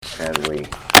and we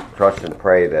trust and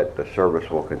pray that the service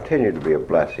will continue to be a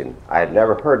blessing. I had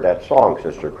never heard that song,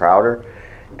 Sister Crowder,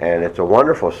 and it's a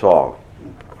wonderful song.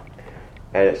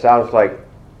 And it sounds like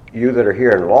you that are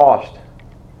here and lost,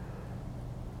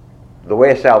 the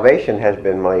way of salvation has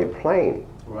been made plain.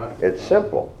 Right. It's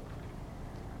simple.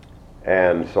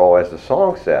 And so as the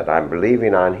song said, I'm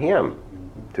believing on Him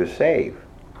to save.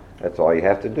 That's all you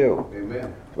have to do.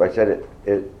 Amen. So I said,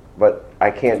 but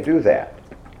I can't do that.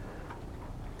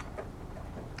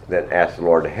 Then ask the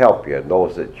Lord to help you. And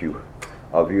those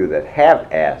of you that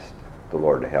have asked the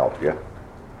Lord to help you,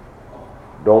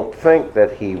 don't think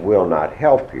that He will not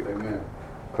help you. Amen.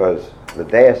 Because the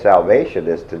day of salvation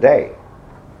is today.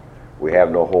 We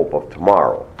have no hope of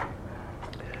tomorrow.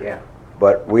 Yeah.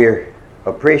 But we're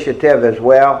appreciative as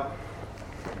well.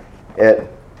 It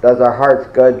does our hearts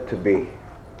good to be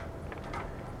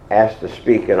asked to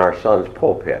speak in our son's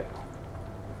pulpit.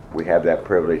 We have that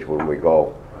privilege when we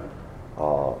go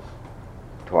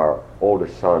to our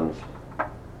oldest son's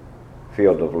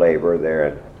field of labor there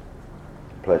in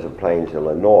Pleasant Plains,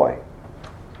 Illinois.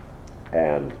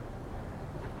 And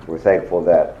we're thankful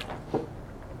that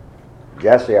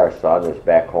Jesse, our son, is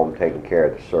back home taking care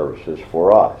of the services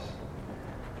for us.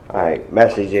 I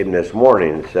messaged him this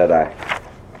morning and said,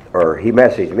 he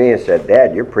messaged me and said,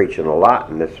 Dad, you're preaching a lot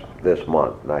in this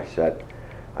month. And I said,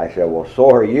 well,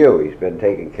 so are you. He's been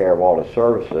taking care of all the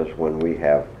services when we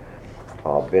have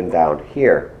been down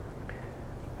here.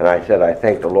 And I said, I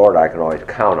thank the Lord I can always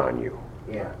count on you.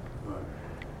 Yeah.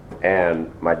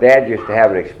 And my dad used to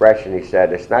have an expression. He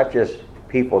said, it's not just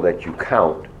people that you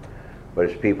count, but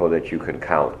it's people that you can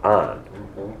count on.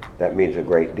 Mm-hmm. That means a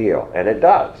great deal. And it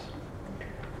does.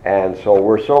 And so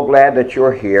we're so glad that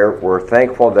you're here. We're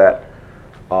thankful that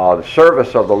the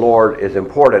service of the Lord is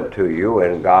important to you,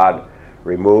 and God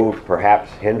removed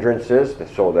perhaps hindrances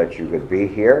so that you could be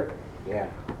here. Yeah.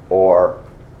 Or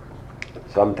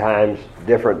sometimes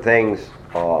different things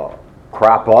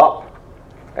crop up,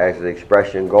 as the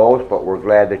expression goes, but we're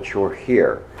glad that you're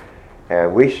here.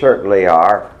 And we certainly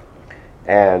are.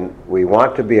 And we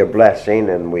want to be a blessing,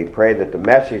 and we pray that the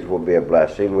message will be a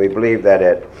blessing. We believe that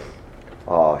it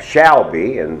shall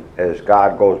be, and as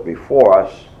God goes before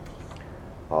us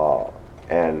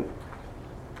and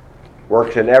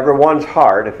works in everyone's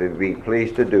heart, if He'd be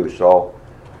pleased to do so,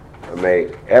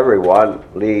 may everyone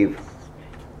leave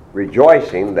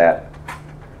rejoicing that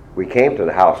we came to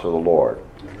the house of the Lord.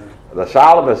 Mm-hmm. The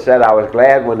Solomon said, I was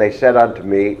glad when they said unto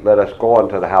me, let us go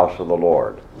unto the house of the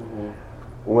Lord. Mm-hmm.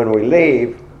 When we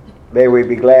leave, may we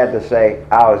be glad to say,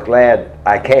 I was glad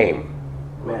I came.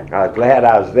 Amen. I was glad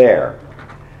I was there.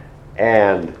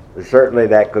 And certainly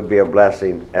that could be a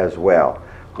blessing as well.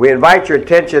 We invite your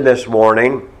attention this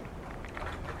morning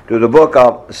to the book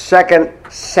of 2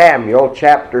 Samuel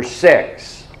chapter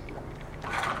 6.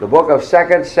 The book of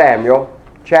 2 Samuel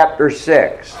chapter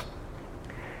 6.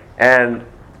 And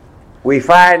we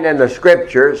find in the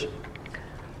scriptures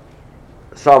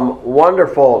some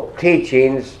wonderful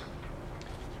teachings,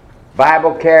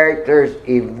 Bible characters,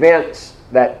 events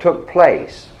that took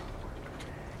place.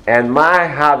 And my,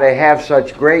 how they have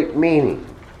such great meaning.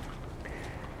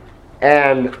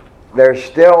 And they're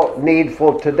still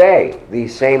needful today,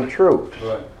 these same truths.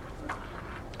 Right.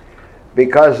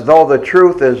 Because though the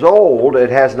truth is old, it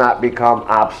has not become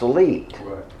obsolete.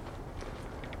 Right.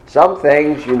 Some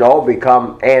things,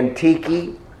 become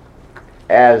antique,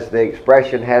 as the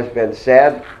expression has been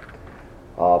said.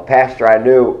 Pastor I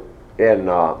knew in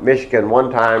Michigan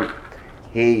one time,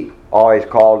 he always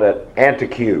called it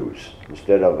antiques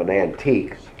instead of an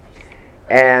antique.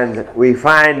 And we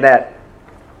find that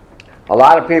a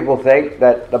lot of people think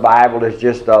that the Bible is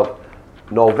just of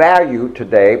no value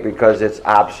today because it's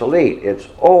obsolete, it's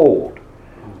old.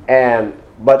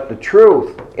 But the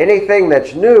truth, anything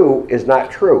that's new is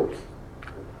not truth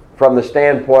from the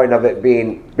standpoint of it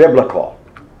being biblical.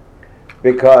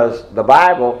 Because the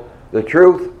Bible, the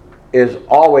truth is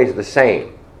always the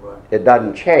same. It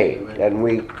doesn't change. And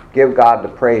we give God the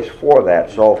praise for that.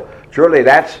 So truly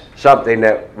that's something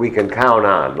that we can count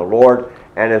on, the Lord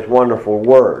and His wonderful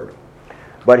Word.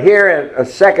 But here in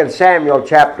 2 Samuel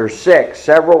chapter 6,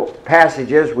 several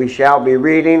passages we shall be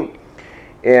reading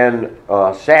in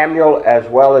Samuel as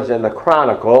well as in the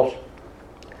Chronicles.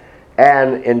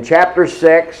 And in chapter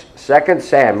 6, 2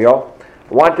 Samuel,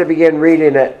 I want to begin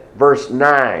reading at verse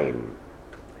 9.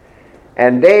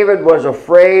 And David was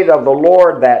afraid of the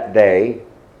Lord that day,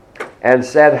 and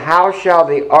said, how shall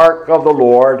the ark of the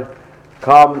Lord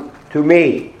come to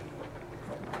me?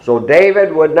 So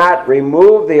David would not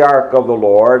remove the ark of the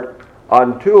Lord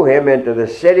unto him into the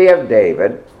city of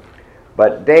David,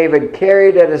 but David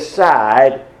carried it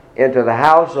aside into the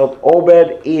house of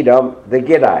Obed-Edom the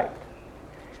Gittite.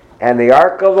 And the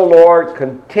ark of the Lord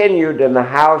continued in the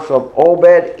house of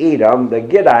Obed-Edom the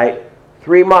Gittite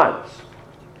 3 months.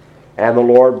 And the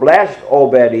Lord blessed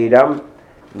Obed-Edom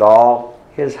and all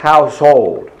his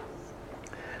household.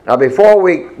 Now, before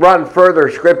we run further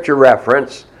scripture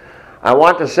reference, I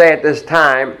want to say at this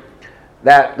time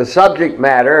that the subject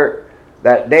matter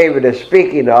that David is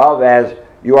speaking of, as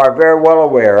you are very well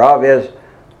aware of, is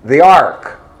the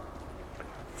ark.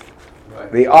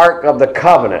 Right. The Ark of the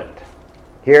Covenant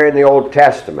here in the Old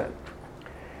Testament.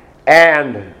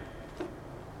 And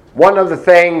one of the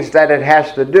things that it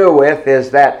has to do with is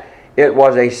that it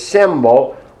was a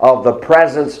symbol of the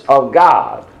presence of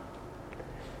God.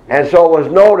 And so it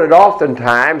was noted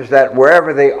oftentimes that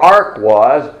wherever the ark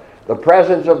was, the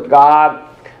presence of God,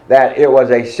 that it was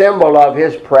a symbol of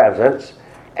his presence.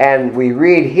 And we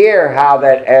read here how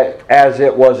that as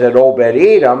it was at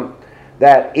Obed-Edom,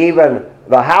 that even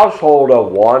the household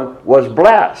of one was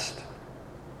blessed.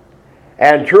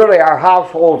 And truly our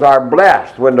households are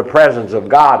blessed when the presence of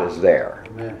God is there.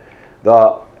 Amen.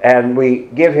 And we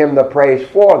give him the praise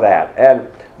for that. And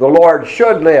the Lord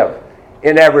should live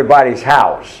in everybody's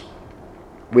house.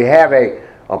 We have a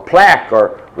plaque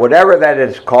or whatever that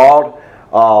is called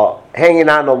hanging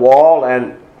on the wall,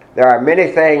 and there are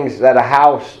many things that a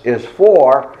house is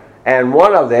for, and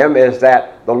one of them is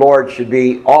that the Lord should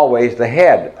be always the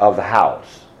head of the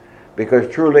house,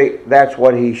 because truly that's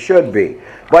what he should be.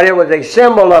 But it was a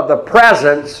symbol of the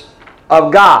presence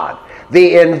of God,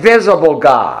 the invisible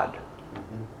God.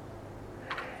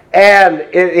 And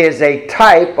it is a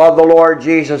type of the Lord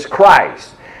Jesus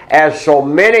Christ, as so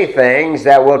many things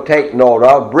that we'll take note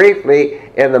of briefly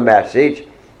in the message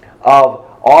of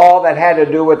all that had to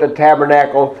do with the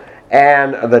tabernacle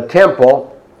and the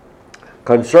temple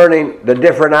concerning the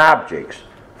different objects.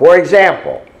 For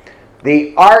example,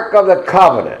 the Ark of the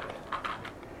Covenant,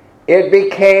 it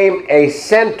became a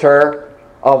center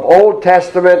of Old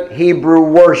Testament Hebrew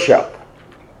worship.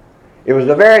 It was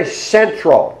the very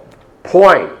central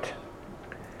point.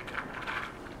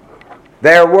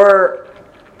 There were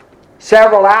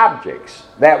several objects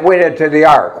that went into the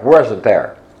ark, wasn't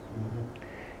there?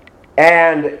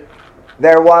 And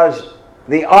there was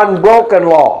the unbroken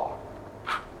law.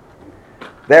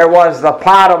 There was the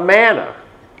pot of manna.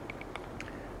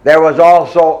 There was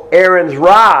also Aaron's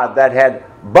rod that had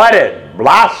budded,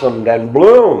 blossomed, and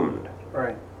bloomed.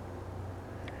 Right.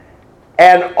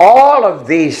 And all of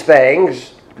these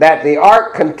things that the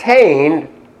ark contained,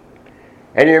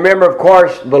 and you remember, of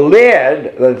course, the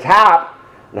lid, the top,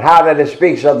 and how that it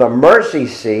speaks of the mercy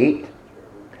seat.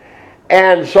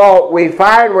 And so we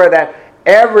find where that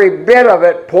every bit of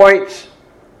it points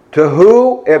to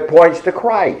who? It points to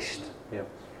Christ. Yep.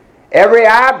 Every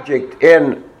object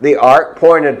in the ark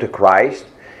pointed to Christ,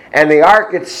 and the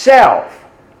ark itself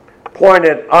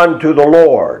pointed unto the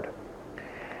Lord,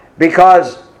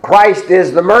 because Christ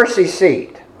is the mercy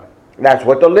seat. That's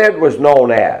what the lid was known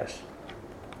as.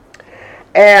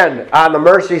 And on the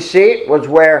mercy seat was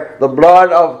where the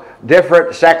blood of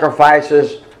different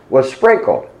sacrifices was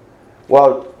sprinkled.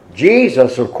 Well,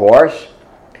 Jesus, of course,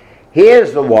 he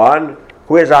is the one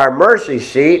who is our mercy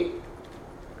seat,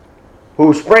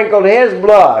 who sprinkled his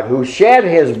blood, who shed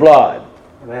his blood.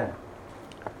 Amen.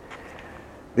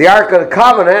 The Ark of the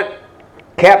Covenant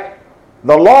kept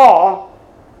the law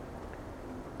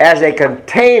as a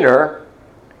container.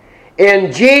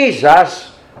 In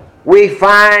Jesus, we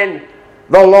find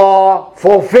the law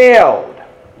fulfilled.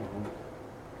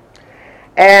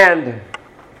 And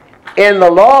in the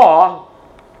law,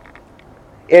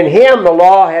 in him the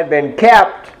law had been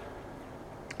kept,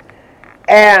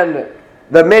 and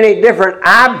the many different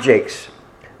objects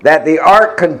that the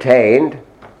ark contained,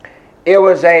 it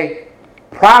was a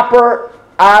proper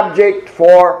object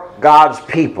for God's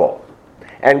people.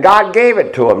 And God gave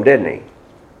it to them, didn't he?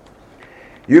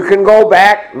 You can go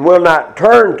back, we'll not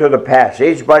turn to the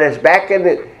passage, but it's back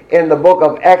in the book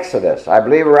of Exodus, I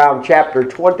believe around chapter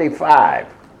 25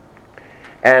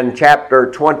 and chapter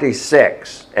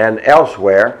 26 and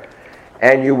elsewhere,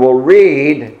 and you will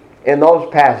read in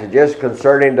those passages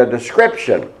concerning the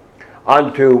description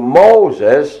unto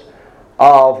Moses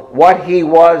of what he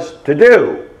was to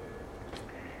do,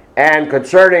 and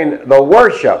concerning the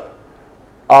worship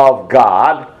of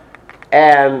God,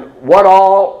 and what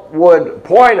all would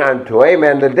point unto him,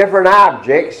 and the different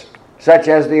objects, such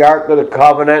as the Ark of the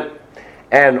Covenant,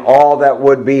 and all that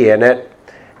would be in it,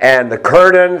 and the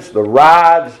curtains, the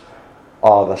rods,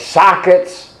 the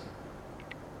sockets,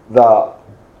 the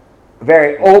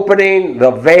very opening,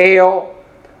 the veil.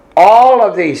 All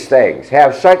of these things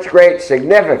have such great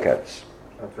significance.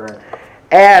 That's right.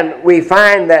 And we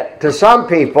find that to some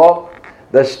people,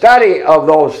 the study of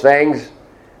those things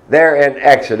there in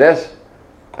Exodus,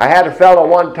 I had a fellow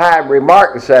one time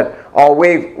remark and said, "Oh,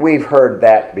 we've heard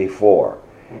that before."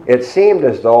 It seemed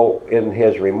as though in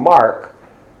his remark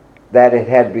that it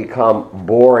had become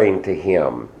boring to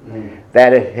him,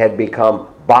 that it had become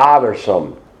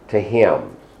bothersome to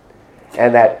him,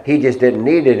 and that he just didn't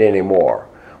need it anymore.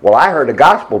 Well, I heard the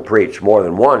gospel preached more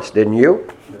than once, didn't you?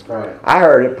 That's right. I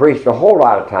heard it preached a whole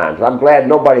lot of times. I'm glad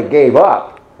nobody gave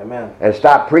up Amen. and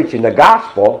stopped preaching the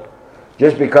gospel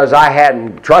just because I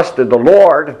hadn't trusted the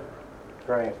Lord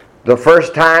Right. the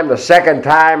first time, the second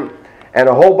time, and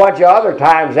a whole bunch of other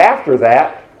times after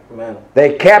that. Amen.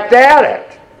 They kept at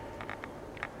it.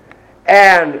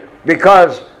 And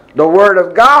because the Word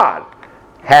of God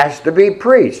has to be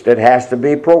preached, it has to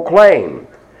be proclaimed.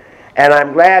 And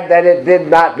I'm glad that it did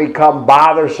not become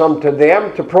bothersome to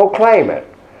them to proclaim it.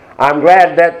 I'm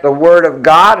glad that the Word of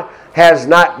God has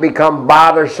not become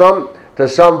bothersome to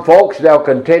some folks. They'll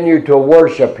continue to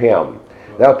worship Him.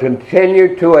 They'll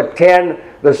continue to attend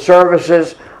the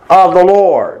services of the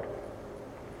Lord.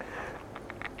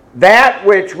 That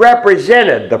which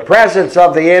represented the presence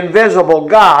of the invisible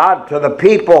God to the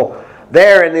people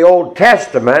there in the Old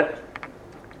Testament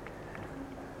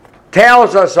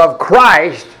tells us of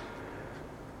Christ,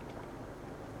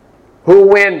 who,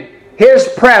 when His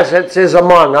presence is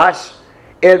among us,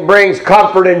 it brings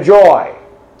comfort and joy.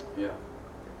 Yeah.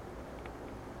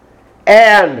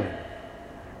 And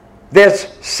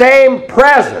this same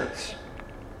presence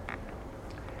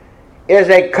is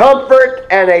a comfort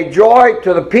and a joy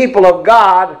to the people of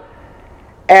God,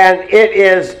 and it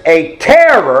is a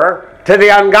terror to the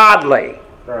ungodly.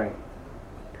 Right.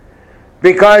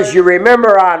 Because you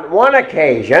remember on one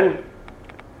occasion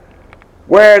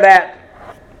where that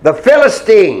the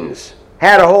Philistines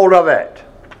had a hold of it.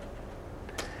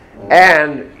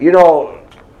 And, you know,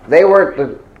 they weren't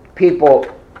the people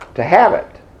to have it.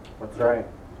 That's right.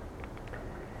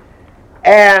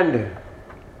 And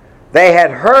they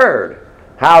had heard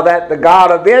how that the God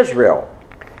of Israel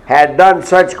had done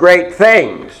such great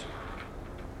things.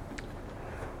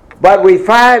 But we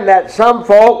find that some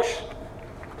folks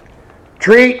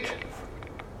treat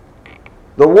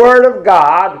the Word of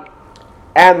God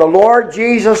and the Lord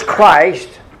Jesus Christ,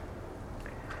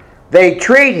 they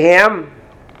treat Him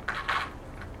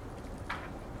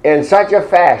in such a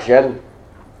fashion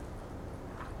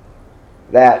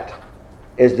that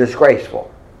is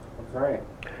disgraceful. That's right.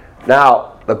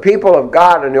 Now, the people of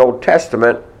God in the Old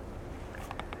Testament,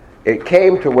 it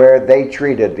came to where they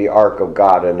treated the Ark of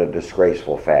God in a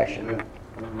disgraceful fashion.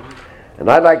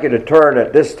 And I'd like you to turn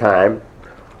at this time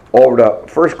over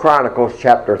to 1 Chronicles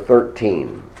chapter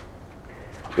 13.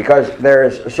 Because there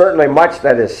is certainly much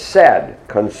that is said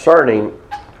concerning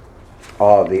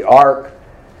the Ark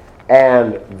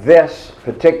and this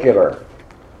particular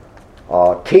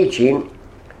teaching.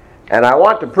 And I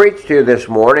want to preach to you this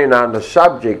morning on the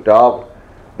subject of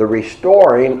the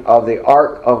restoring of the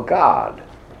Ark of God.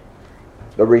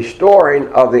 The restoring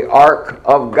of the Ark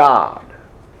of God.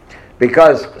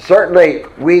 Because certainly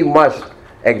we must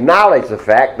acknowledge the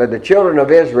fact that the children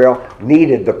of Israel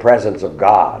needed the presence of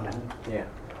God. Yeah.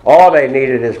 All they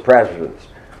needed His presence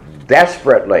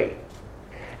desperately.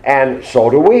 And so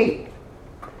do we.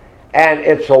 And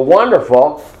it's so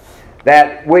wonderful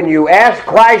that when you ask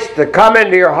Christ to come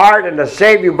into your heart and to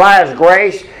save you by His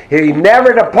grace, He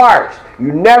never departs.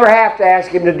 You never have to ask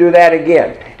Him to do that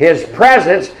again. His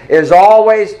presence is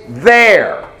always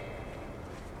there.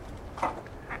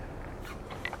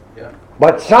 Yeah.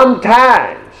 But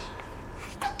sometimes,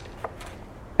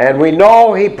 and we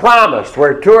know He promised,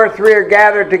 where 2 or 3 are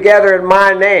gathered together in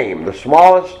my name, the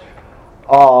smallest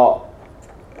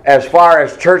as far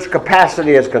as church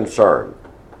capacity is concerned.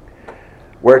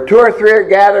 Where 2 or 3 are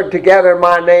gathered together in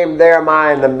my name, there am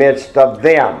I in the midst of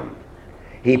them.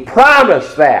 He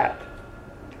promised that.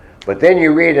 But then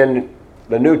you read in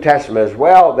the New Testament as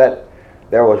well that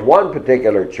there was one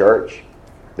particular church.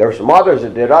 There were some others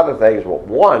that did other things, but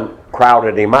one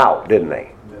crowded Him out, didn't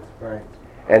they? That's right.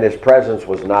 And His presence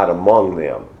was not among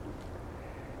them.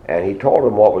 And He told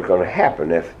them what was going to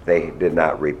happen if they did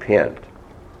not repent.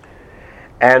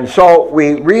 And so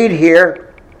we read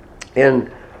here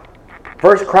in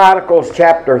 1 Chronicles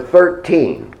chapter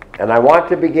 13, and I want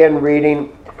to begin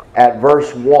reading at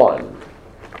verse 1.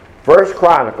 1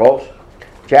 Chronicles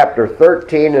chapter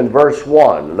 13 and verse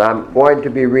 1, and I'm going to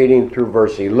be reading through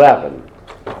verse 11.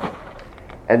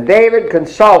 And David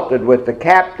consulted with the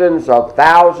captains of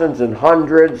thousands and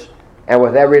hundreds, and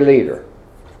with every leader.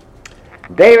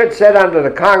 David said unto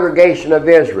the congregation of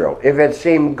Israel, If it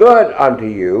seem good unto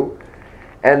you,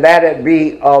 and that it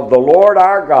be of the Lord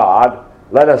our God,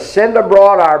 let us send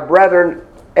abroad our brethren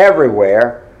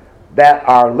everywhere that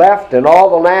are left in all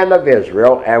the land of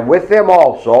Israel, and with them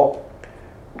also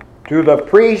to the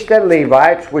priests and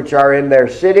Levites which are in their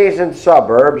cities and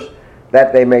suburbs,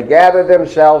 that they may gather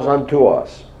themselves unto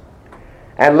us.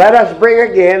 And let us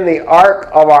bring again the ark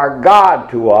of our God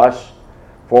to us,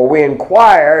 for we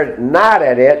inquired not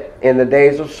at it in the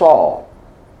days of Saul.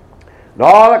 And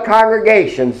all the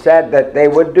congregation said that they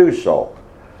would do so,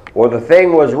 for the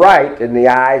thing was right in the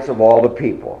eyes of all the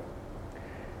people.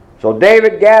 So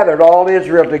David gathered all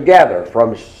Israel together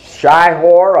from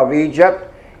Shihor of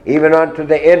Egypt, even unto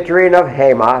the entering of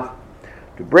Hamath,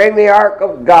 to bring the ark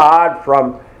of God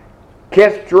from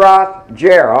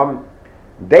Kithroth-Jearim.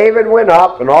 David went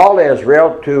up and all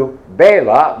Israel to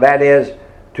Bela, that is,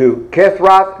 to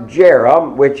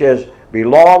Kithroth-Jearim, which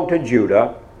belonged to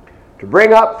Judah, to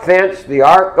bring up thence the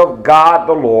ark of God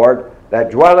the Lord, that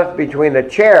dwelleth between the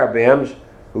cherubims,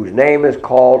 whose name is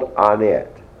called on it.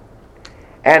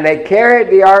 And they carried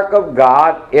the ark of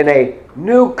God in a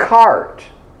new cart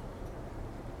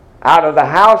out of the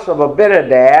house of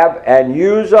Abinadab, and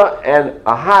Uzzah and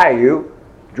Ahio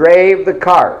drave the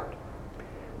cart.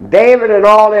 David and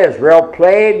all Israel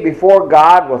played before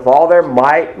God with all their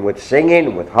might, and with singing,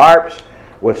 and with harps,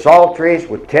 with psalteries,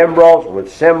 with timbrels, and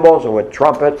with cymbals, and with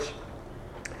trumpets.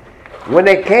 When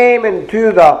they came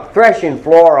into the threshing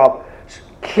floor of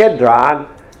Kidron,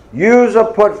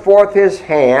 Uzzah put forth his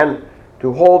hand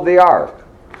to hold the ark,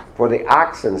 for the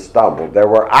oxen stumbled. There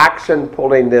were oxen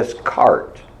pulling this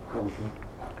cart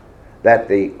that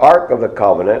the Ark of the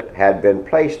Covenant had been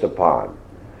placed upon.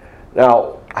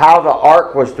 Now, how the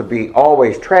ark was to be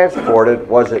always transported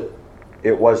was it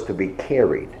was to be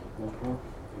carried.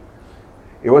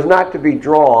 It was not to be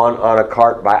drawn on a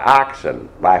cart by oxen,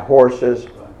 by horses,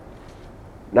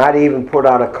 not even put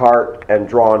on a cart and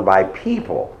drawn by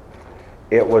people.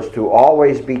 It was to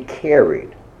always be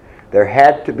carried. There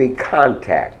had to be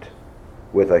contact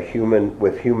with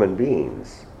human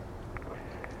beings.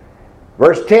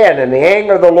 Verse 10, and the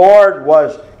anger of the Lord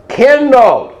was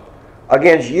kindled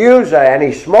against Uzzah, and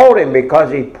he smote him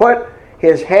because he put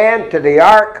his hand to the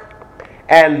ark,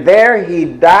 and there he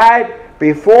died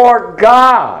before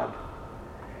God.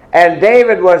 And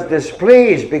David was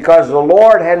displeased because the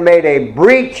Lord had made a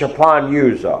breach upon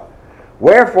Uzzah.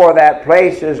 Wherefore that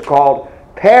place is called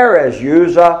Perez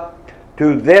Uzzah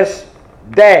to this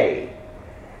day.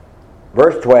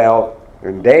 Verse 12,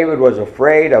 and David was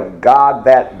afraid of God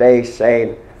that day,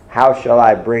 saying, how shall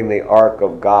I bring the ark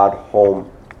of God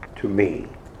home to me?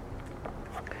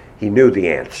 He knew the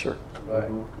answer. Right.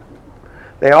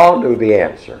 They all knew the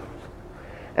answer.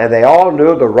 And they all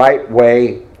knew the right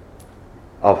way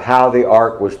of how the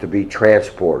ark was to be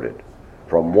transported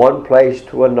from one place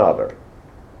to another.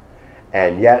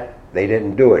 And yet they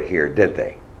didn't do it here, did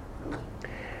they?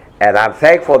 And I'm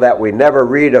thankful that we never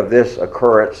read of this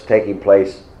occurrence taking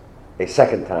place a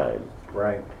second time.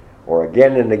 Right. Or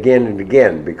again and again and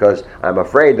again, because I'm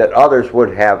afraid that others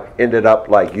would have ended up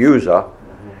like Uzzah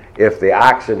if the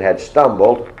oxen had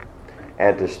stumbled,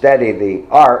 and to steady the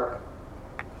ark,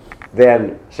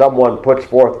 then someone puts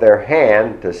forth their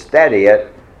hand to steady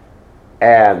it,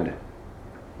 and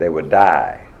they would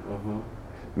die.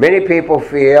 Many people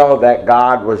feel that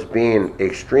God was being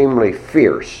extremely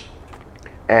fierce,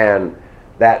 and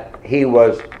that he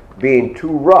was being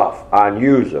too rough on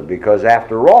Uzzah, because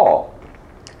after all,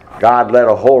 God let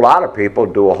a whole lot of people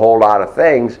do a whole lot of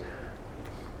things,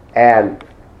 and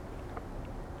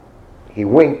he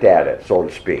winked at it, so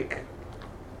to speak.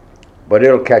 But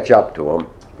it'll catch up to him.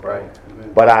 Right.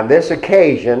 But on this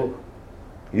occasion,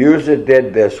 Uzzah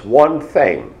did this one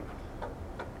thing,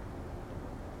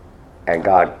 and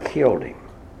God killed him.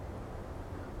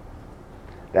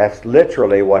 That's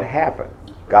literally what happened.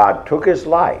 God took his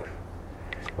life,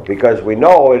 because we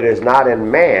know it is not in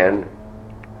man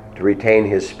to retain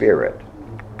his spirit.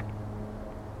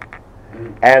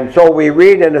 And so we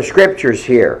read in the scriptures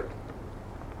here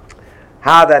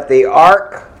how that the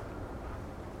ark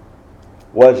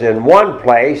was in one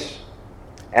place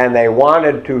and they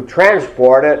wanted to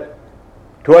transport it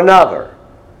to another.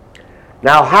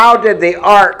 Now, how did the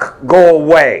ark go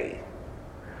away?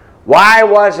 Why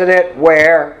wasn't it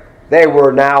where they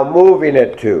were now moving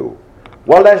it to?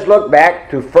 Well, let's look back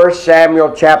to 1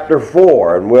 Samuel chapter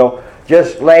 4, and we'll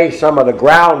just lay some of the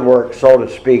groundwork, so to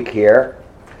speak, here,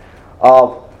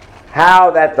 of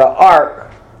how that the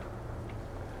ark,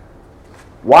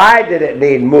 why did it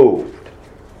need moved?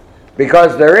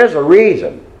 Because there is a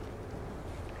reason.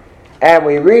 And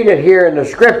we read it here in the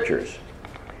scriptures.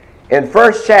 In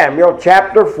 1 Samuel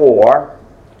chapter 4,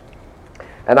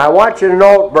 And I want you to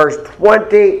note verse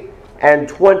 20 and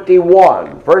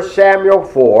 21. 1 Samuel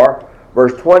 4,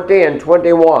 verse 20 and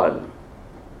 21.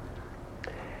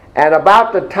 And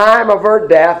about the time of her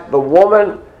death, the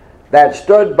woman that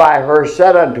stood by her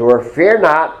said unto her, Fear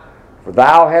not, for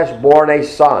thou hast borne a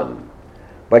son.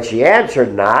 But she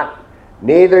answered not,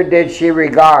 neither did she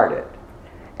regard it.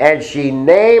 And she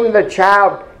named the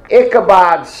child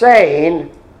Ichabod,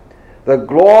 saying, The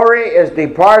glory is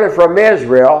departed from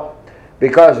Israel,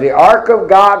 because the ark of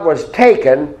God was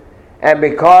taken, and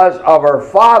because of her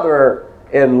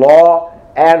father-in-law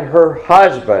and her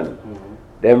husband.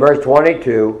 Then verse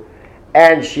 22,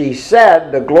 And she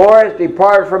said, The glory is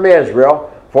departed from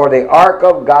Israel, for the ark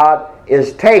of God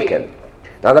is taken.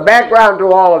 Now the background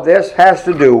to all of this has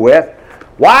to do with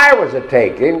why was it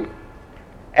taken,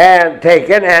 and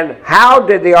how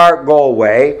did the ark go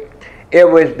away? It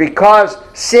was because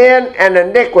sin and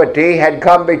iniquity had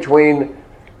come between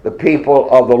the people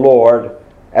of the Lord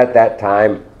at that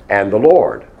time and the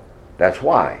Lord. That's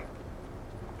why.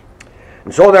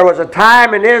 And so there was a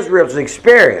time in Israel's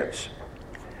experience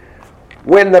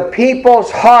when the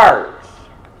people's hearts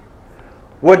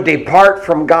would depart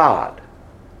from God.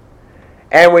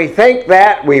 And we think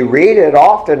that, we read it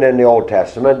often in the Old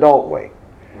Testament, don't we?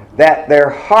 That their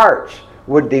hearts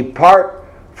would depart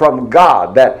from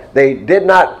God, that they did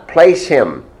not place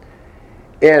Him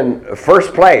in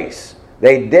first place.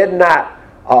 They did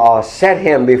not set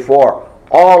Him before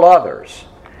all others.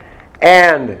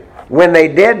 And when they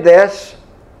did this,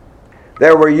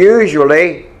 there were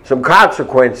usually some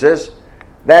consequences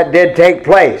that did take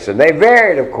place. And they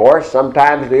varied, of course.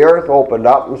 Sometimes the earth opened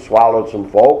up and swallowed some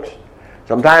folks.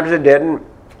 Sometimes it didn't.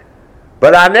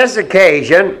 But on this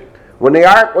occasion, when the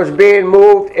ark was being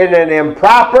moved in an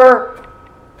improper,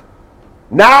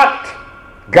 not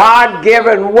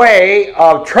God-given way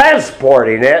of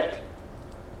transporting it,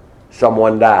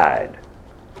 someone died.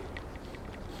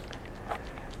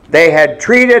 They had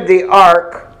treated the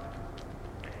ark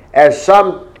as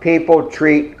some people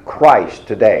treat Christ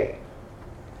today.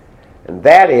 And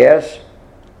that is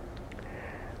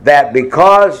that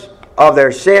because of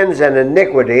their sins and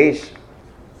iniquities,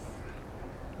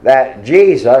 that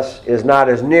Jesus is not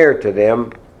as near to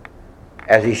them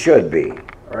as He should be.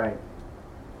 Right.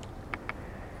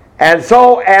 And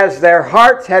so as their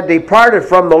hearts had departed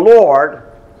from the Lord,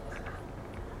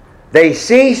 they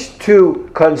ceased to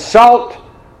consult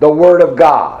the Word of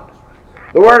God.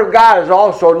 The Word of God is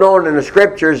also known in the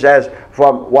Scriptures as,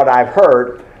 from what I've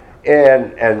heard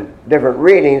in different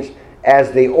readings,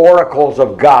 as the oracles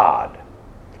of God.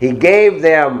 He gave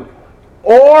them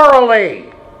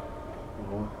orally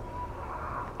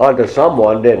unto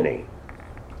someone, didn't He?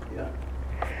 Yeah.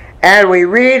 And we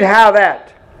read how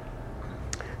that,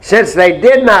 since they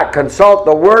did not consult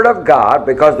the Word of God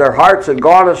because their hearts had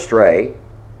gone astray,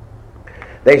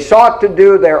 they sought to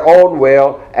do their own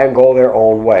will and go their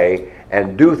own way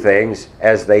and do things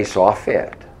as they saw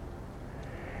fit.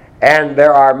 And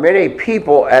there are many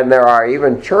people, and there are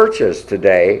even churches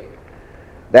today,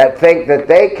 that think that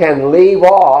they can leave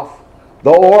off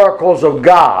the oracles of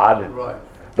God, Right.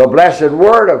 the blessed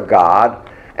Word of God,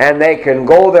 and they can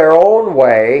go their own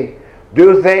way,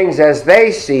 do things as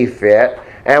they see fit,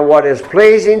 and what is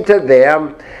pleasing to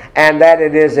them, and that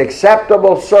it is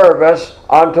acceptable service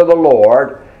unto the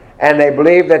Lord, and they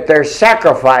believe that their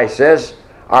sacrifices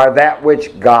are that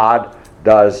which God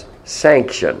does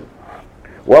sanction.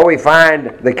 Well, we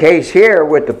find the case here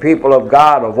with the people of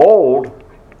God of old,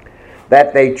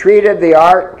 that they treated the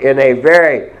ark in a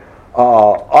very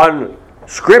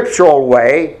unscriptural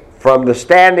way, from the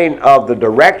standing of the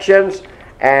directions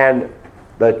and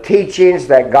the teachings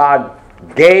that God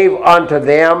gave unto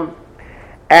them.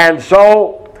 And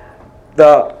so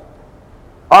the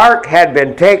ark had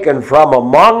been taken from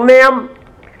among them,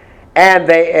 and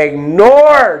they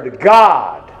ignored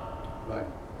God. Right.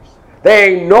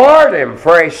 They ignored Him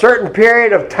for a certain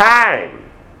period of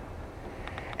time.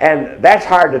 And that's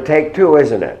hard to take too,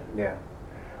 isn't it? Yeah.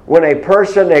 When a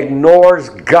person ignores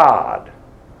God,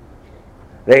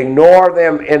 they ignore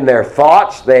them in their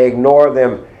thoughts, they ignore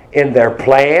them in their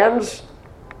plans,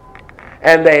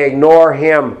 and they ignore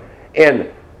Him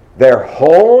in their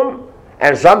home.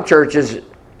 And some churches,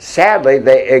 sadly,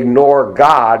 they ignore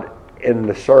God in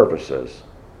the services.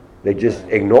 They just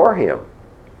ignore Him.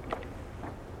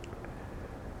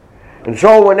 And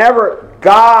so whenever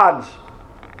God's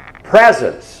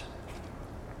presence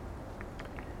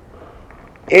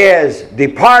is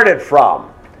departed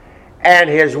from and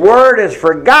His Word is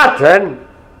forgotten,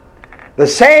 the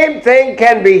same thing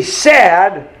can be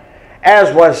said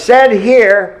as was said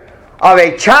here of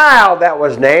a child that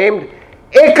was named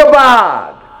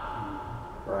Ichabod.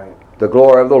 Right. the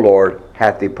glory of the Lord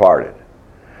hath departed.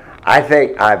 I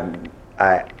think I've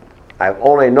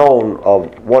only known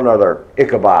of one other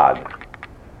Ichabod,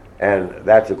 and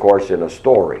that's of course in a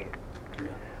story.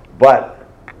 But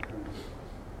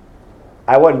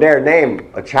I wouldn't dare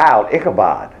name a child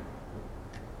Ichabod.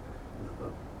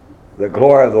 The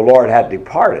glory of the Lord had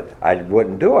departed. I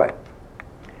wouldn't do it.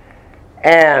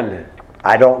 And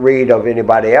I don't read of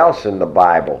anybody else in the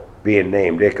Bible being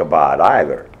named Ichabod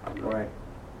either. Right.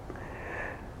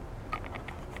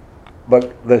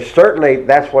 But certainly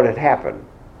that's what had happened.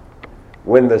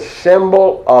 When the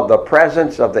symbol of the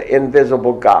presence of the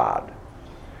invisible God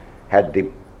had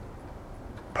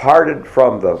departed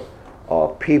from the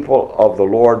people of the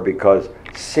Lord because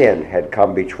sin had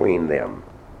come between them.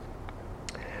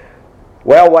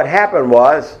 Well, what happened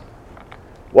was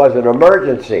an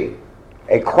emergency.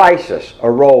 A crisis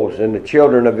arose in the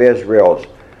children of Israel's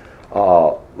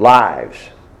lives.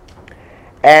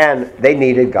 And they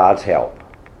needed God's help,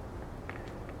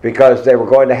 because they were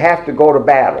going to have to go to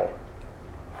battle.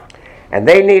 And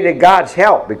they needed God's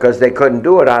help because they couldn't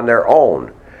do it on their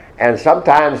own. And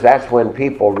sometimes that's when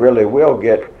people really will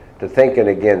get to thinking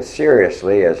again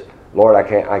seriously as, Lord, I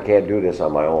can't do this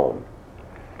on my own.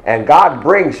 And God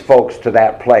brings folks to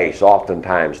that place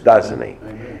oftentimes, doesn't He?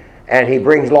 Amen. And He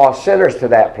brings lost sinners to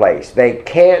that place. They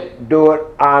can't do it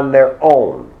on their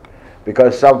own.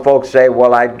 Because some folks say,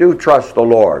 well, I do trust the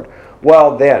Lord.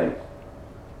 Well, then,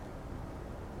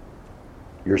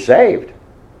 you're saved.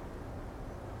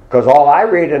 Because all I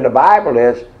read in the Bible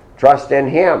is, trust in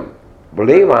Him,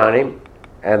 believe on Him,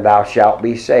 and thou shalt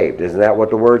be saved. Isn't that what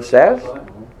the Word says?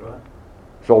 Right.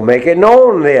 So make it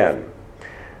known then.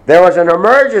 There was an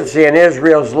emergency in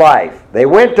Israel's life. They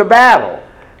went to battle.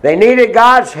 They needed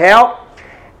God's help.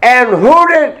 And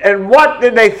what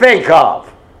did they think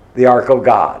of? The Ark of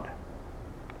God.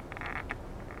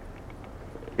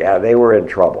 Yeah, they were in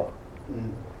trouble.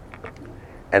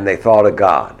 And they thought of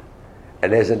God.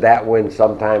 And isn't that when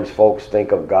sometimes folks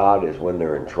think of God, is when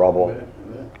they're in trouble?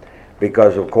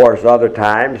 Because of course other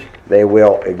times they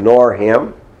will ignore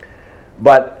Him.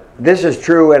 But this is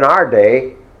true in our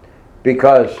day,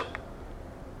 because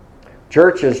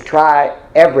churches try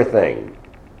everything.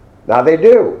 Now they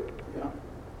do.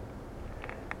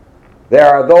 There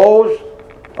are those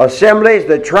assemblies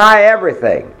that try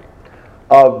everything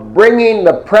of bringing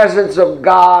the presence of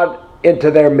God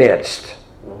into their midst.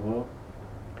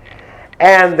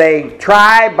 And they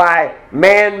try by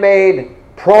man-made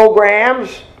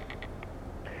programs,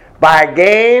 by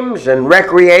games and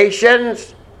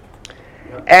recreations,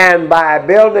 and by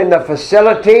building the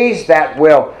facilities that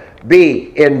will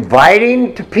be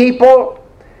inviting to people,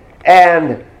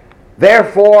 and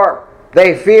therefore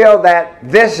they feel that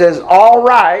this is all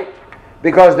right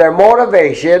because their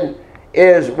motivation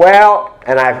is, well,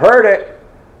 and I've heard it,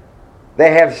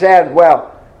 they have said,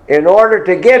 well, in order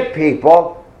to get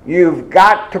people, you've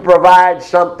got to provide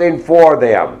something for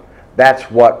them. That's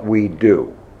what we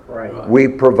do. Right. We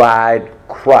provide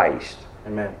Christ.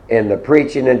 Amen. In the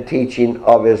preaching and teaching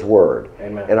of His Word.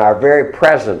 Amen. In our very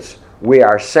presence, we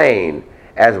are saying,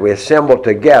 as we assemble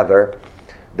together,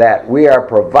 that we are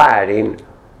providing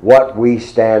what we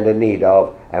stand in need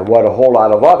of, and what a whole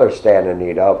lot of others stand in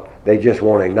need of. They just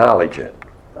won't acknowledge it.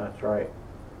 That's right.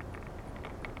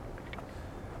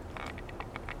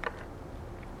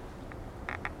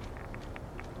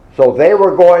 So they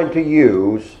were going to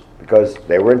use, because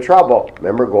they were in trouble,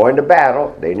 remember, going to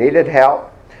battle, they needed help.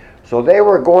 So they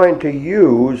were going to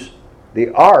use the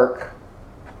ark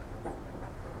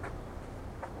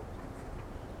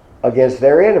against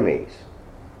their enemies.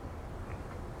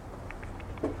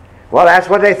 Well, that's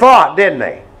what they thought, didn't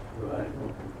they? Right.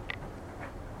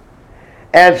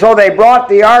 And so they brought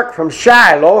the ark from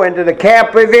Shiloh into the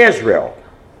camp of Israel.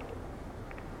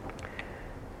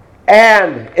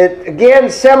 And it again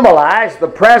symbolized the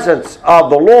presence of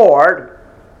the Lord.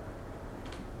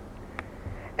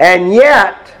 And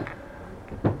yet,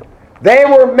 they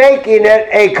were making it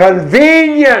a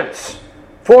convenience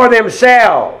for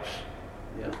themselves.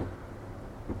 Yeah.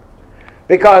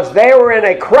 Because they were in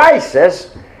a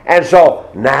crisis, and so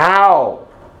now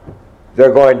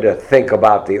they're going to think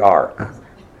about the ark.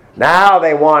 Now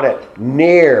they want it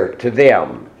near to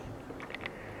them.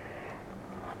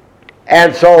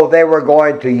 And so they were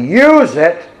going to use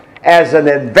it as an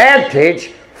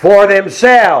advantage for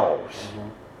themselves.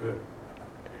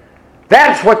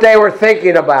 That's what they were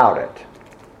thinking about it.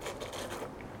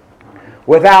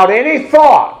 Without any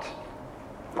thought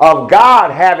of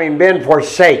God having been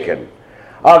forsaken,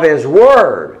 of His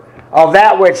Word, of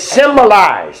that which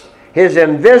symbolized His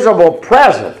invisible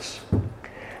presence.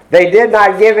 They did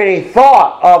not give any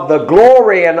thought of the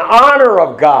glory and honor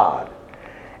of God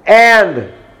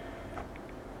And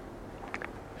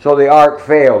so the ark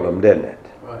failed them, didn't it?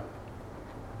 Right.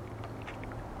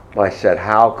 I said,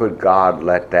 how could God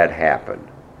let that happen?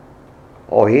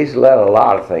 Oh, He's let a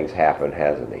lot of things happen,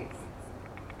 hasn't He?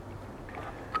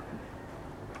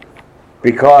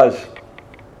 Because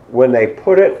when they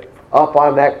put it up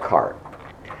on that cart,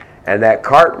 and that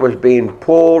cart was being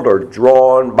pulled or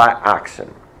drawn by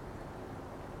oxen,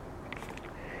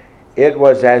 it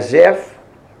was as if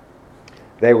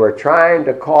they were trying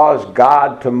to cause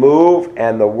God to move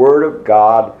and the Word of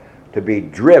God to be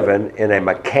driven in a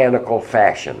mechanical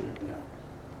fashion.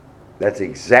 That's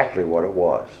exactly what it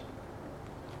was.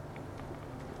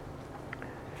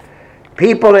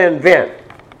 People invent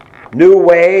new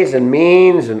ways and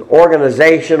means and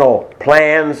organizational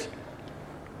plans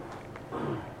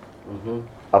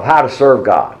of how to serve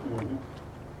God.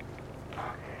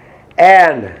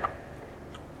 And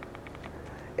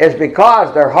it's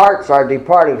because their hearts are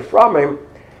departed from Him,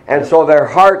 and so their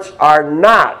hearts are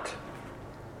not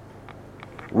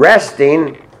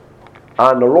resting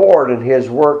on the Lord and His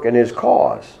work and His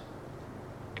cause.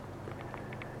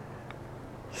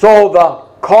 So the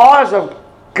cause of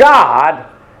God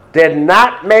did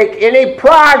not make any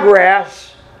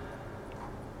progress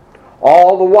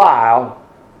all the while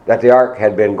that the ark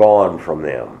had been gone from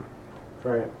them.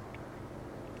 Right.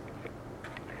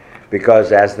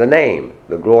 Because as the name,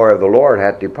 the glory of the Lord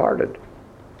hath departed.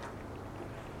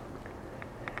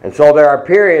 And so there are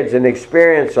periods in the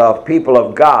experience of people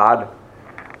of God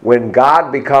when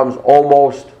God becomes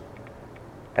almost,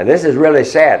 and this is really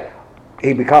sad,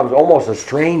 He becomes almost a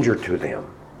stranger to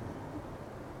them.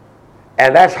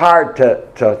 And that's hard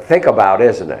to think about,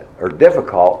 isn't it? Or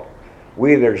difficult.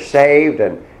 We either saved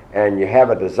and you have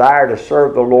a desire to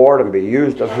serve the Lord and be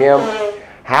used of Him.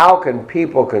 How can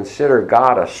people consider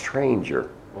God a stranger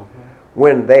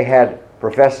when they had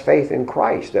professed faith in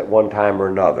Christ at one time or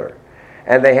another?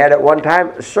 And they had at one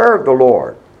time served the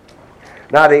Lord.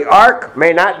 Now the ark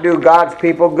may not do God's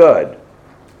people good.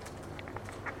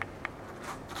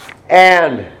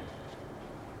 And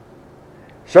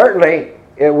certainly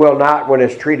it will not when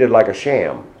it's treated like a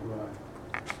sham. Right.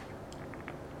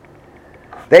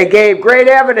 They gave great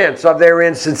evidence of their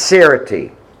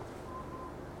insincerity.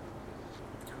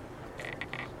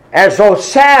 And so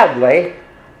sadly,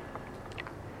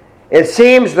 it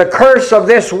seems the curse of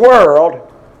this world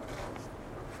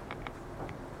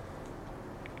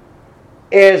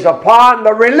is upon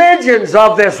the religions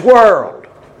of this world.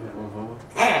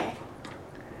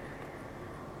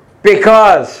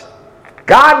 Because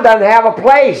God doesn't have a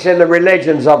place in the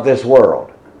religions of this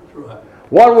world. Right.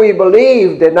 What we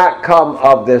believe did not come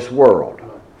of this world.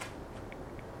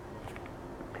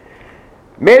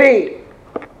 Many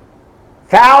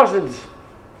thousands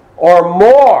or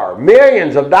more,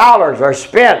 millions of dollars are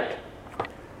spent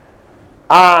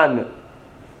on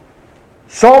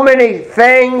so many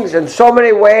things and so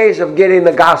many ways of getting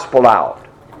the gospel out.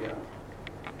 Yeah.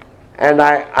 And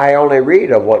I only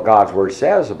read of what God's Word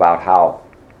says about how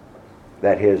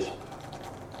that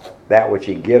which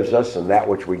He gives us and that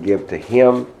which we give to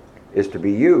Him is to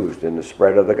be used in the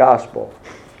spread of the gospel.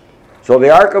 So the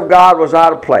ark of God was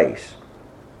out of place.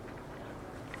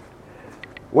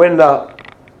 When the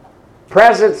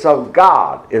presence of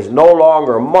God is no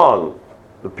longer among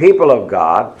the people of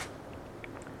God,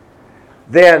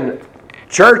 then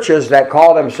churches that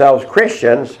call themselves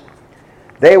Christians,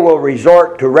 they will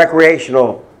resort to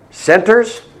recreational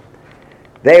centers.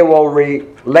 They will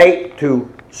relate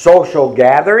to social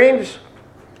gatherings.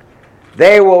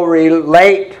 They will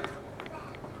relate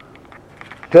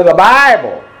to the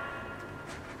Bible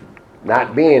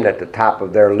not being at the top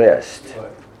of their list.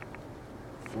 Right.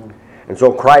 And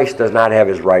so Christ does not have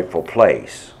His rightful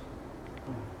place.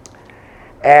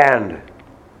 And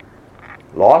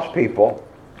lost people,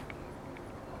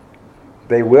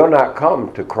 they will not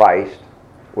come to Christ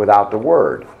without the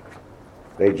Word.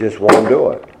 They just won't do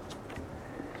it.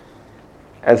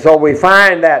 And so we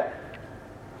find that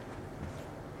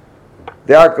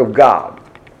the ark of God,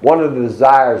 one of the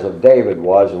desires of David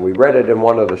was, and we read it in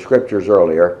one of the scriptures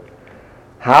earlier,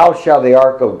 how shall the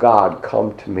ark of God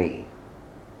come to me?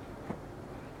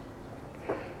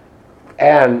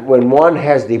 And when one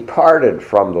has departed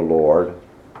from the Lord,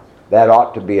 that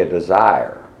ought to be a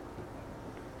desire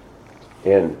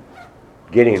in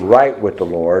getting right with the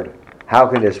Lord. How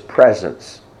can His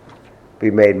presence be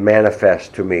made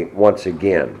manifest to me once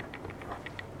again?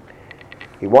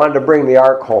 He wanted to bring the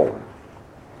ark home.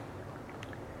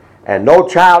 And no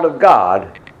child of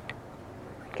God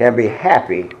can be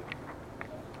happy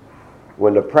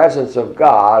when the presence of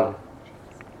God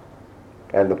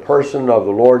and the person of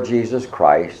the Lord Jesus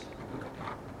Christ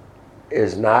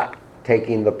is not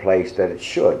taking the place that it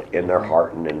should in their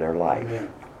heart and in their life.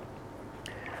 Amen.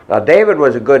 Now, David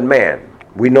was a good man.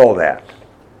 We know that.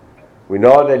 We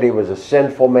know that he was a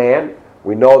sinful man.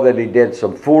 We know that he did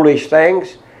some foolish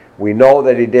things. We know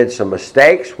that he did some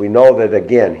mistakes. We know that,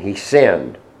 again, he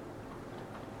sinned.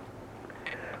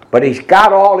 But he's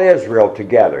got all Israel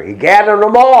together. He gathered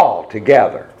them all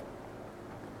together.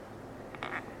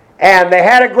 And they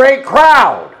had a great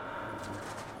crowd.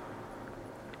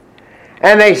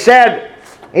 And he said,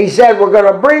 we're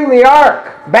going to bring the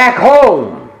ark back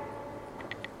home.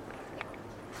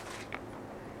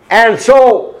 And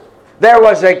so there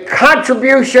was a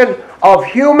contribution of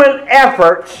human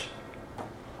efforts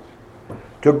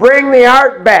to bring the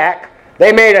ark back.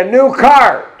 They made a new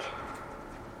cart.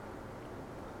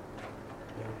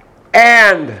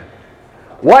 And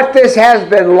what this has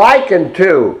been likened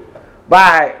to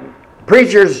by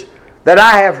preachers that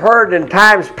I have heard in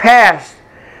times past,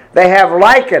 they have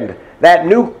likened that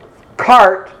new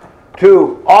cart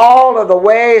to all of the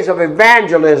ways of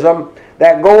evangelism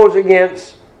that goes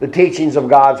against the teachings of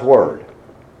God's Word.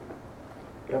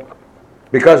 Yep.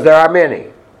 Because there are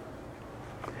many.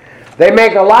 They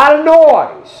make a lot of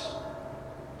noise.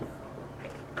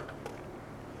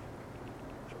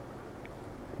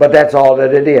 But that's all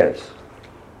that it is.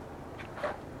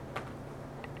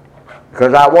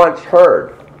 Because I once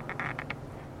heard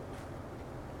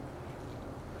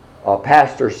a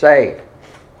pastor say,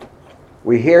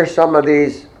 we hear some of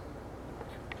these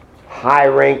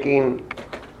high-ranking,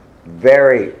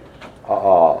 very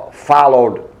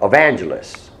followed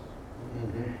evangelists,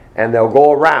 and they'll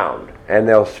go around and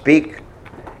they'll speak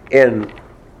and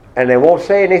they won't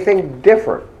say anything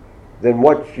different than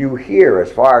what you hear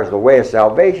as far as the way of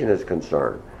salvation is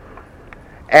concerned.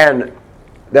 And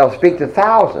they'll speak to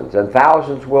thousands, and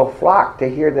thousands will flock to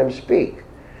hear them speak.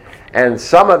 And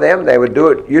some of them, they would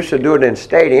used to do it in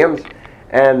stadiums,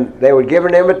 and they would give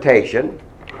an invitation,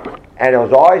 and it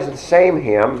was always the same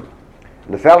hymn.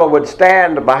 And the fellow would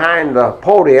stand behind the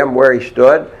podium where he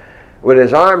stood with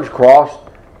his arms crossed,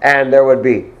 and there would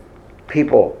be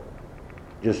people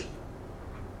just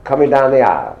coming down the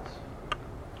aisles.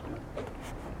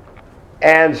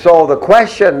 And so the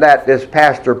question that this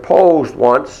pastor posed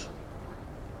once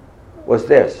was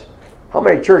this: how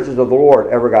many churches of the Lord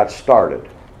ever got started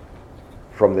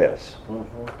from this?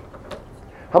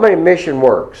 How many mission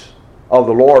works of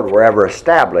the Lord were ever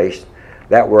established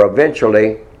that were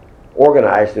eventually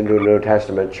organized into a New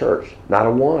Testament church? Not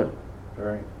a one.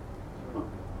 Right.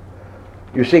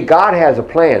 You see, God has a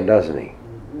plan, doesn't He?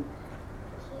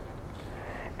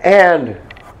 And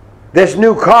this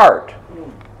new cart,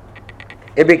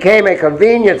 it became a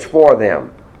convenience for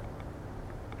them.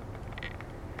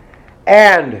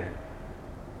 And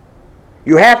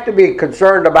you have to be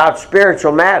concerned about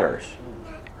spiritual matters.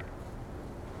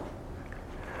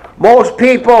 Most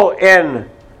people in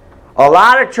a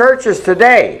lot of churches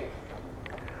today,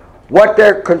 what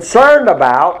they're concerned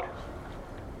about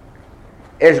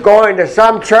is going to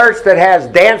some church that has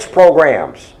dance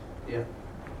programs. Yeah.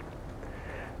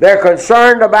 They're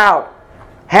concerned about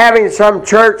having some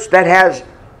church that has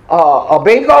a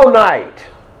bingo night.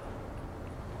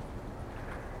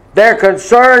 They're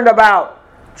concerned about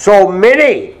so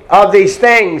many of these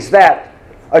things that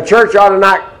a church ought to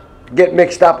not get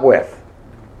mixed up with.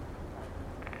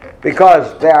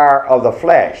 Because they are of the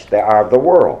flesh, they are of the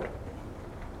world.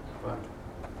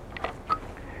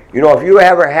 You know, if you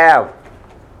ever have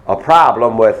a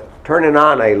problem with turning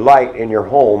on a light in your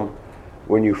home,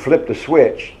 when you flip the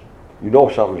switch, you know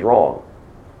something's wrong.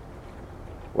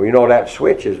 Well, you know that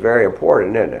switch is very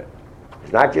important, isn't it?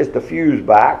 It's not just the fuse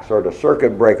box or the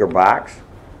circuit breaker box.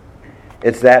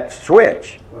 It's that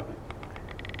switch.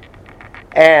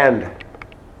 And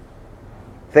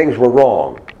things were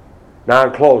wrong. Now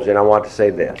in closing, I want to say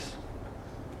this.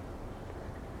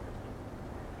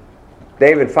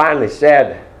 David finally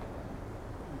said,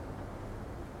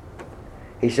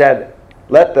 he said,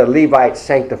 let the Levites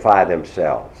sanctify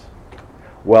themselves.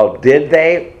 Well, did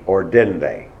they or didn't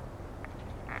they?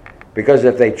 Because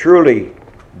if they truly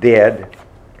did,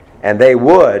 and they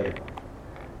would,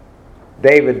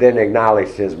 David then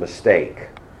acknowledged his mistake.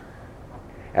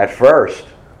 At first,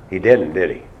 he didn't,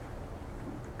 did he?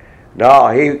 No,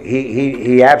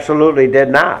 he absolutely did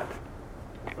not.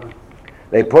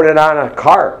 They put it on a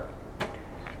cart.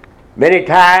 Many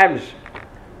times,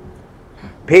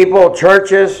 people,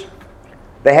 churches,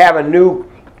 they have a new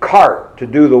cart to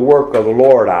do the work of the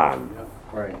Lord on.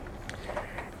 Right.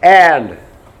 And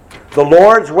the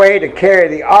Lord's way to carry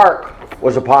the ark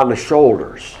was upon the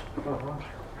shoulders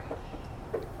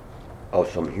of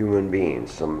some human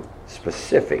beings, some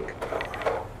specific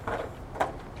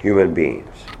human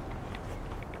beings.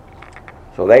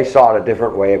 So they sought a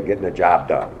different way of getting the job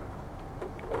done.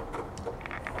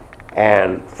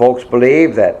 And folks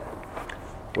believe that,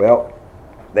 well,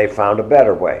 they found a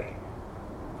better way.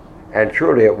 And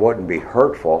truly it wouldn't be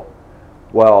hurtful.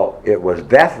 Well, it was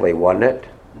deathly, wasn't it?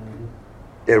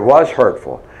 It was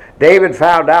hurtful. David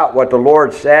found out what the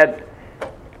Lord said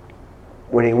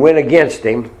when he went against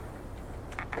him,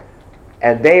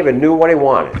 and David knew what he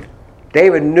wanted.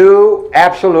 David knew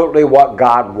absolutely what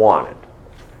God wanted,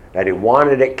 that he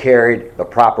wanted it carried the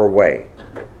proper way,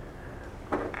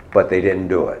 but they didn't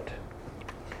do it.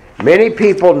 Many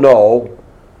people know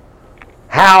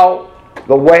how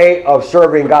the way of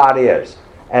serving God is,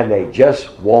 and they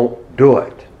just won't do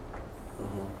it.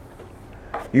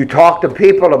 You talk to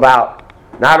people about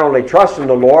not only trusting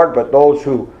the Lord, but those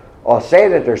who say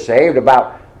that they're saved,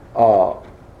 about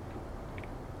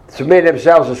submitting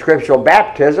themselves to scriptural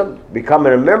baptism,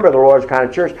 becoming a member of the Lord's kind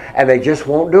of church, and they just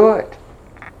won't do it.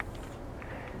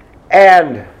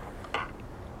 And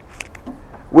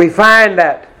we find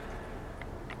that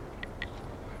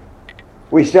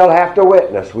we still have to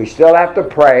witness, we still have to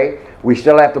pray, we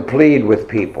still have to plead with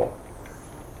people.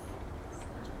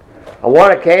 On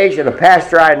one occasion, a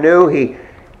pastor I knew, he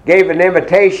gave an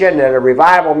invitation at a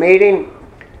revival meeting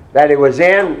that he was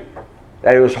in,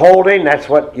 that he was holding. That's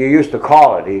what you used to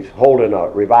call it. He's holding a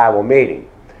revival meeting.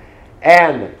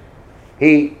 And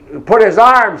he put his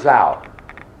arms out,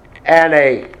 and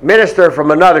a minister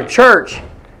from another church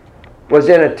was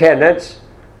in attendance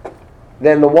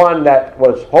than the one that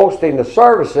was hosting the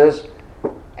services,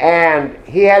 and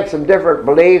he had some different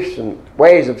beliefs and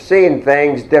ways of seeing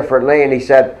things differently, and he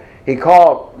said, he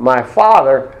called my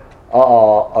father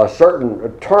a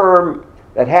certain term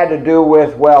that had to do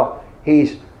with, well,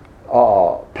 he's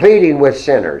pleading with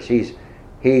sinners.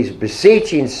 He's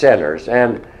beseeching sinners.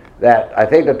 And that, I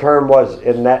think the term was,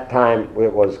 in that time,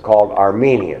 it was called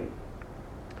Armenian.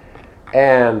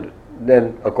 And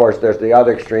then, of course, there's the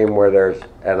other extreme where there's,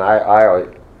 and I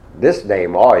this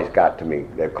name always got to me.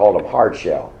 They called him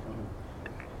Hardshell.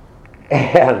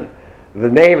 And the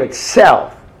name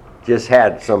itself just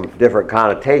had some different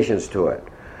connotations to it.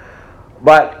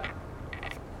 But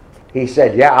he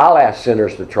said, yeah, I'll ask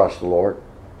sinners to trust the Lord.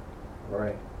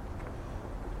 Right.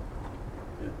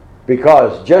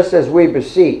 Because just as we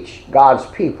beseech God's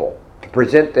people to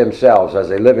present themselves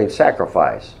as a living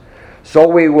sacrifice, so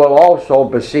we will also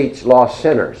beseech lost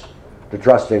sinners to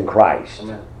trust in Christ.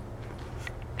 Amen.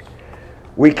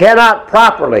 We cannot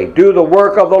properly do the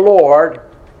work of the Lord.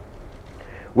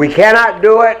 We cannot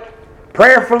do it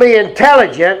prayerfully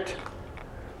intelligent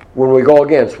when we go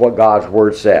against what God's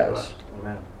Word says.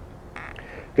 Amen.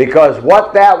 Because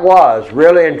what that was,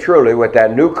 really and truly, with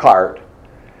that new cart,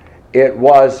 it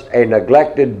was a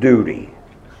neglected duty.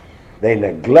 They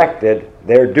neglected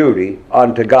their duty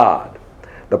unto God.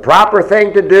 The proper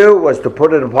thing to do was to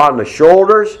put it upon the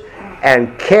shoulders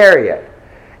and carry it.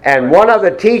 And one of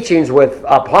the teachings with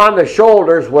upon the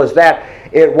shoulders was that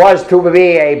it was to be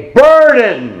a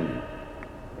burden.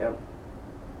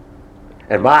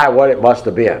 And my, what it must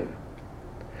have been.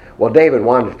 Well, David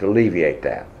wanted to alleviate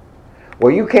that.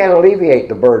 Well, you can't alleviate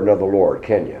the burden of the Lord,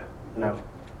 can you? No.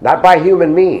 Not by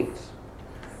human means.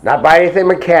 Not by anything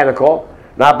mechanical.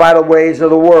 Not by the ways of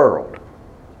the world.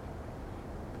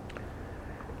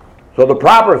 So the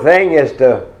proper thing is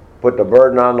to put the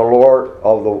burden on the Lord,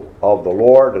 of the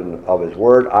Lord and of His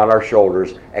Word on our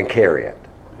shoulders and carry it.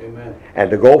 Amen. And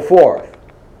to go forth.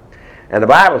 And the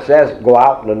Bible says, go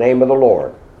out in the name of the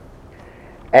Lord.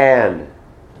 And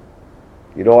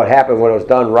you know what happened when it was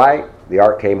done right? The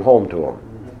ark came home to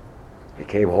him. It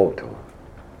came home to him.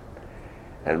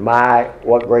 And my,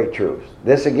 what great truths.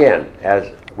 This again,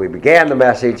 as we began the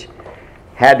message,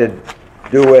 had to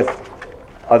do with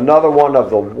another one of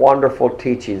the wonderful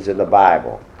teachings in the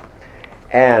Bible.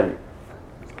 And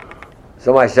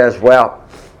somebody says, well,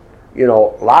 you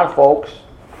know, a lot of folks,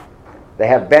 they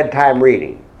have bedtime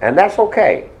reading. And that's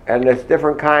okay. And there's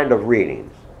different kind of readings.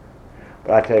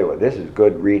 But I tell you what, this is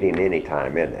good reading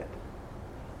anytime, isn't it?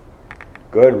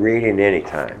 Good reading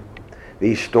anytime.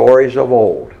 These stories of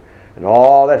old and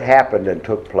all that happened and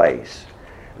took place,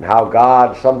 and how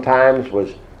God sometimes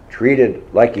was treated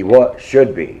like He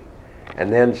should be,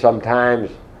 and then sometimes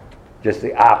just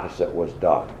the opposite was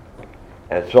done.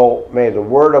 And so may the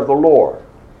word of the Lord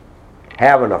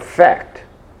have an effect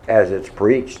as it's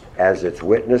preached, as it's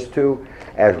witnessed to,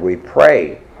 as we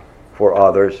pray for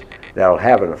others, that'll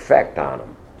have an effect on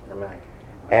them. Amen.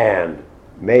 And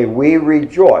may we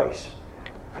rejoice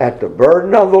that the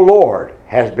burden of the Lord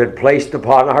has been placed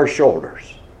upon our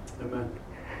shoulders. Amen.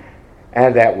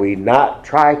 And that we not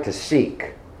try to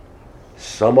seek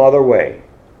some other way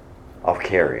of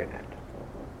carrying it.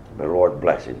 May the Lord's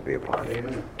blessings be upon you.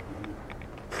 Amen.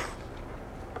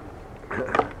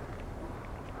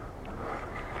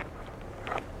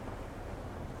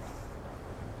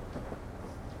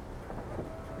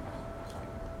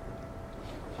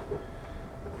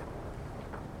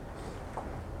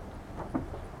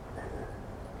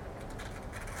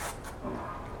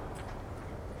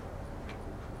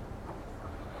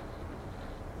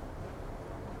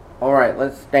 All right,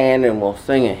 let's stand and we'll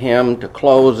sing a hymn to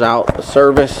close out the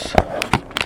service.